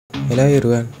Hello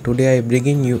everyone, today I am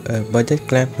bringing you a budget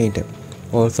clamp meter,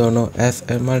 also known as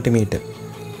a multimeter.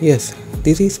 Yes,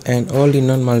 this is an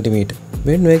all-in-one multimeter.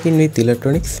 When working with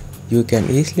electronics, you can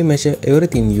easily measure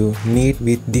everything you need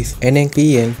with this ANENG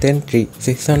PN103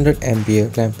 600 ampere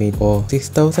clamp meter or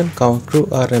 6000 count true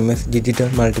RMS digital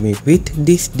multimeter. With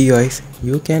this device,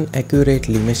 you can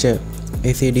accurately measure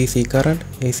AC/DC current,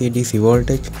 AC/DC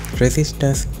voltage,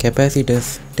 resistance,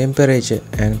 capacitance, temperature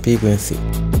and frequency.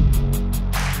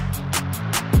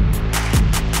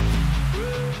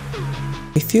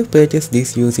 If you purchase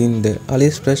this using the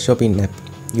AliExpress shopping app,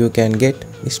 you can get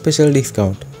a special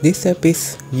discount. This app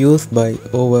is used by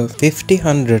over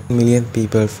 100 million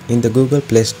people in the Google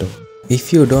Play Store.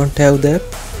 If you don't have the app,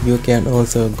 you can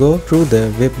also go through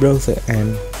the web browser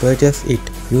and purchase it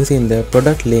using the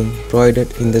product link provided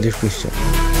in the description.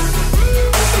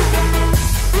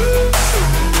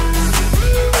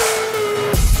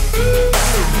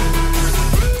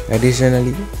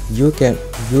 Additionally, you can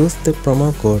use the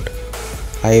promo code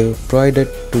I provided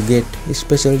to get a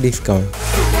special discount.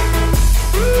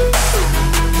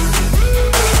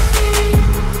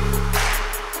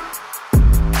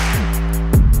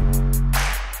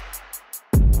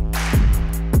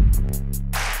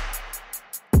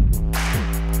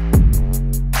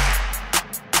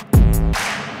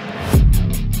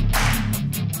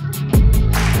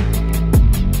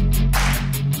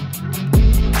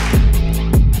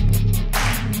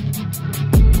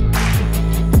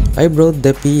 I brought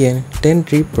the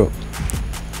PN103 Pro.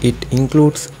 It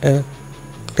includes a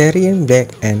Clarion back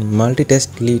and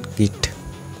multi-test lead kit.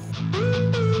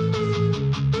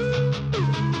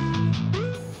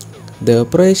 The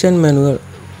operation manual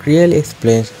clearly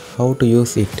explains how to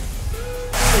use it.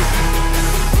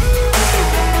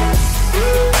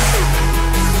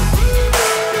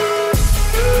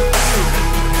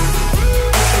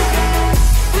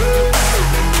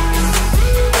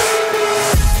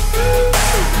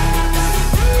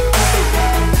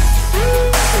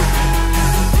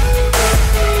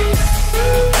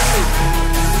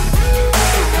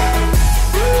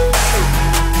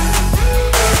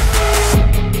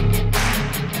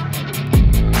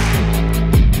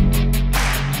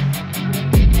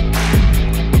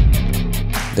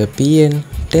 The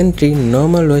PN103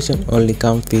 normal version only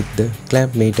comes with the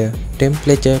clamp meter,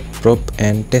 temperature probe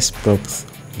and test probes.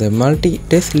 The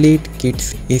multi-test lead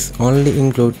kit is only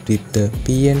included with the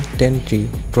PN103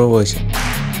 Pro version.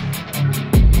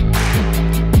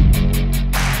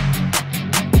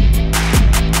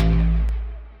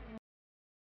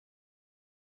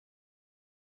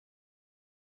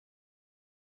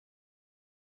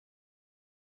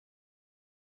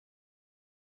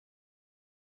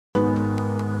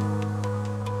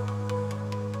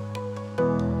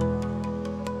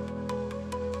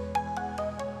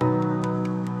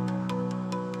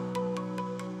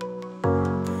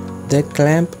 The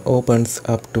clamp opens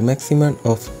up to maximum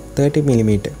of 30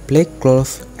 mm. Pay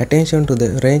close attention to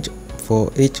the range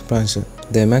for each function.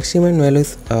 The maximum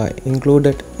values are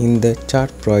included in the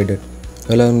chart provided,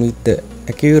 along with the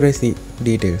accuracy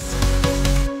details.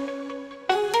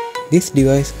 This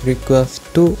device requires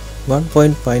two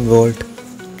 1.5 volt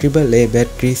AAA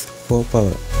batteries for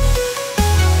power.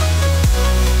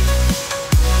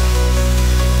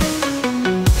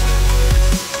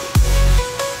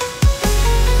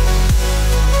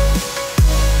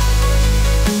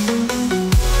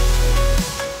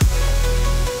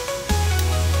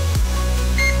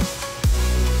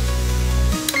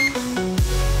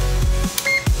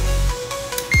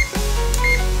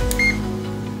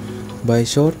 By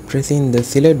short pressing the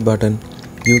select button,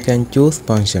 you can choose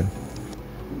function.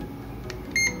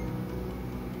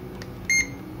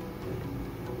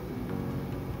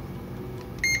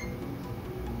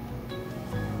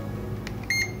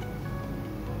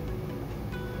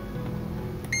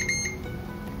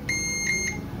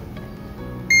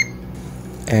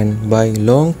 And by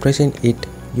long pressing it,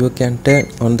 you can turn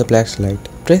on the flashlight.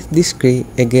 Press this key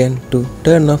again to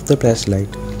turn off the flashlight.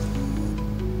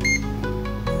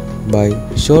 By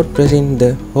short pressing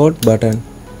the hold button,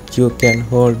 you can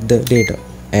hold the data,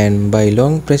 and by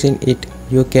long pressing it,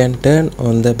 you can turn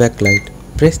on the backlight.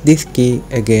 Press this key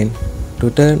again to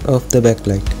turn off the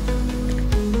backlight.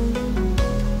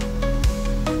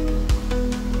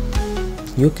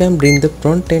 You can bring the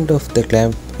front end of the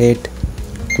clamp head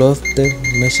close the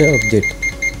measure object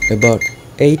about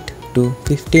 8 to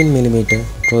 15 mm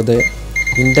for the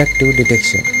inductive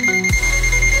detection.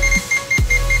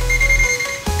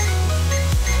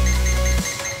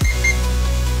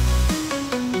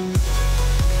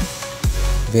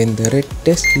 When the red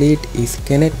test lead is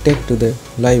connected to the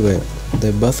live wire,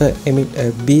 The buzzer emits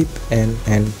a beep and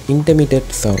an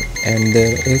intermittent sound, and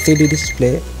the LCD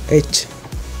display H.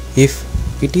 If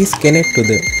it is connected to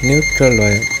the neutral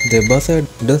wire, the buzzer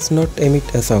does not emit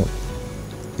a sound,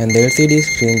 and the LCD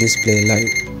screen display live.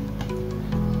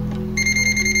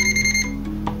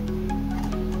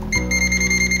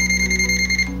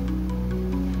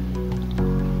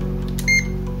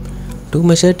 To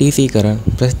measure DC current,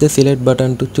 press the select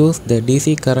button to choose the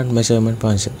DC current measurement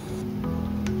function.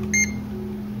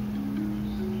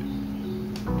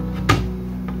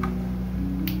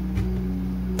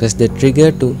 Press the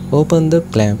trigger to open the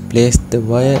clamp, place the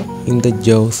wire in the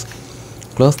jaws,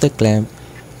 close the clamp,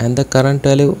 and the current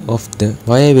value of the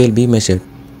wire will be measured.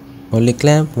 Only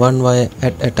clamp one wire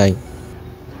at a time.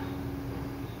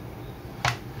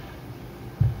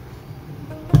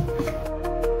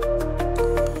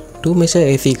 To measure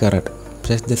AC current,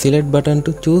 press the select button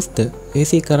to choose the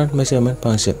AC current measurement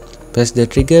function. Press the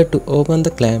trigger to open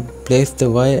the clamp, place the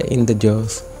wire in the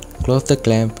jaws, close the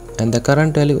clamp, and the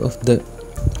current value of the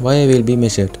wire will be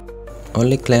measured.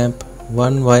 Only clamp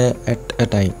one wire at a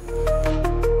time.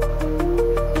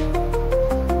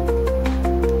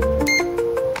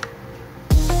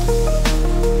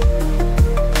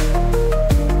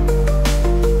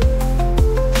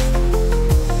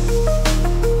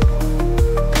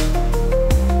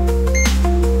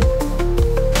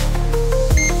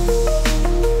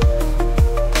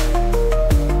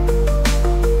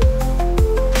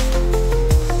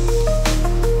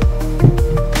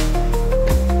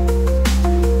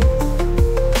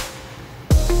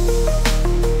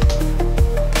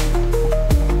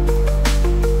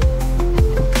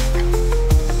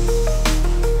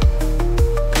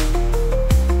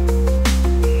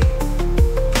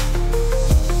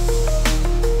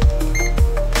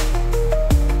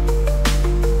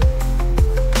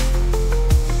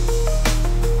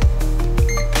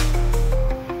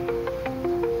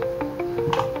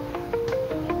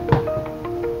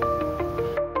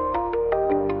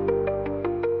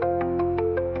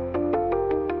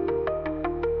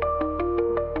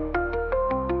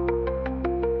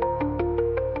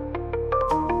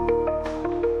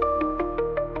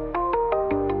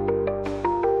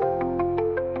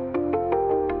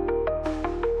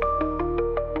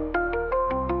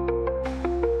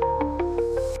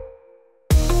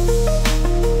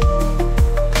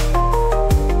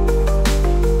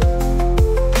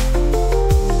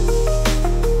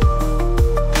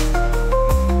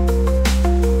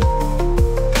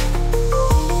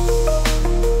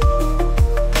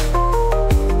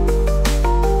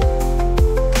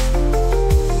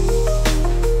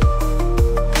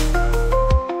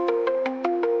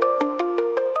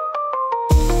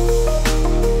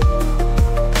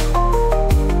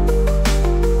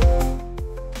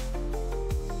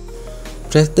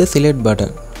 Press the select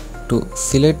button to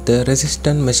select the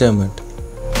resistance measurement.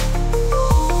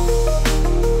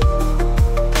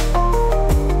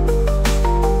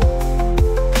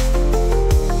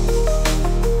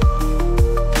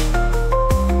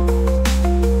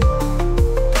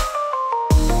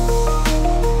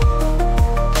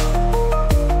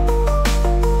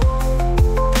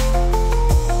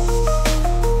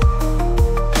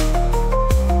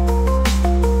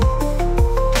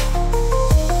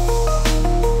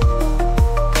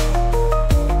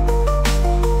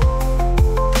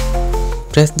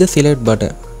 Press the select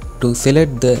button to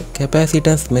select the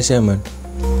capacitance measurement.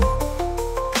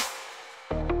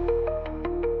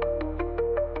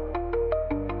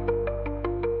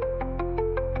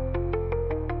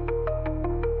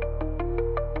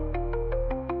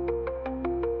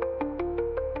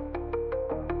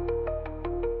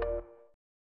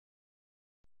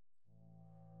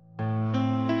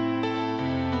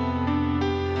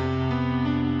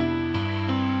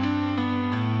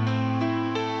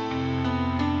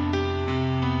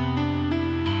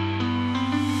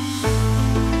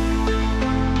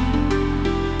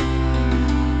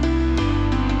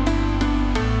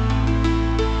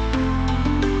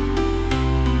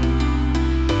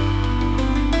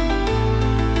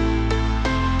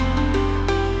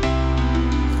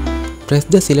 Press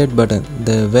the select button.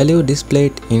 The value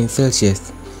displayed in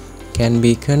Celsius can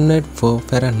be converted for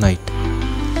Fahrenheit.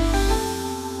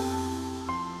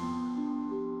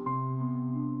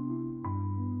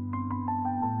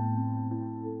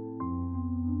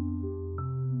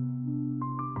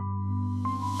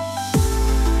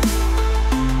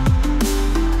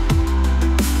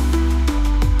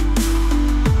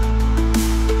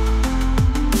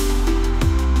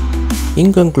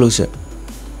 In conclusion,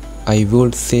 I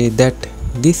would say that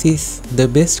this is the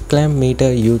best clamp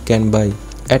meter you can buy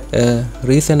at a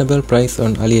reasonable price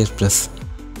on AliExpress.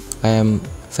 I am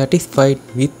satisfied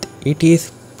with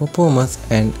its performance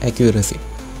and accuracy.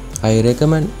 I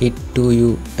recommend it to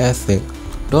you as well.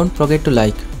 Don't forget to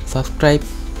like, subscribe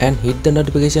and hit the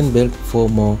notification bell for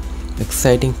more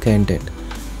exciting content.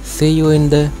 See you in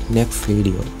the next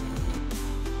video.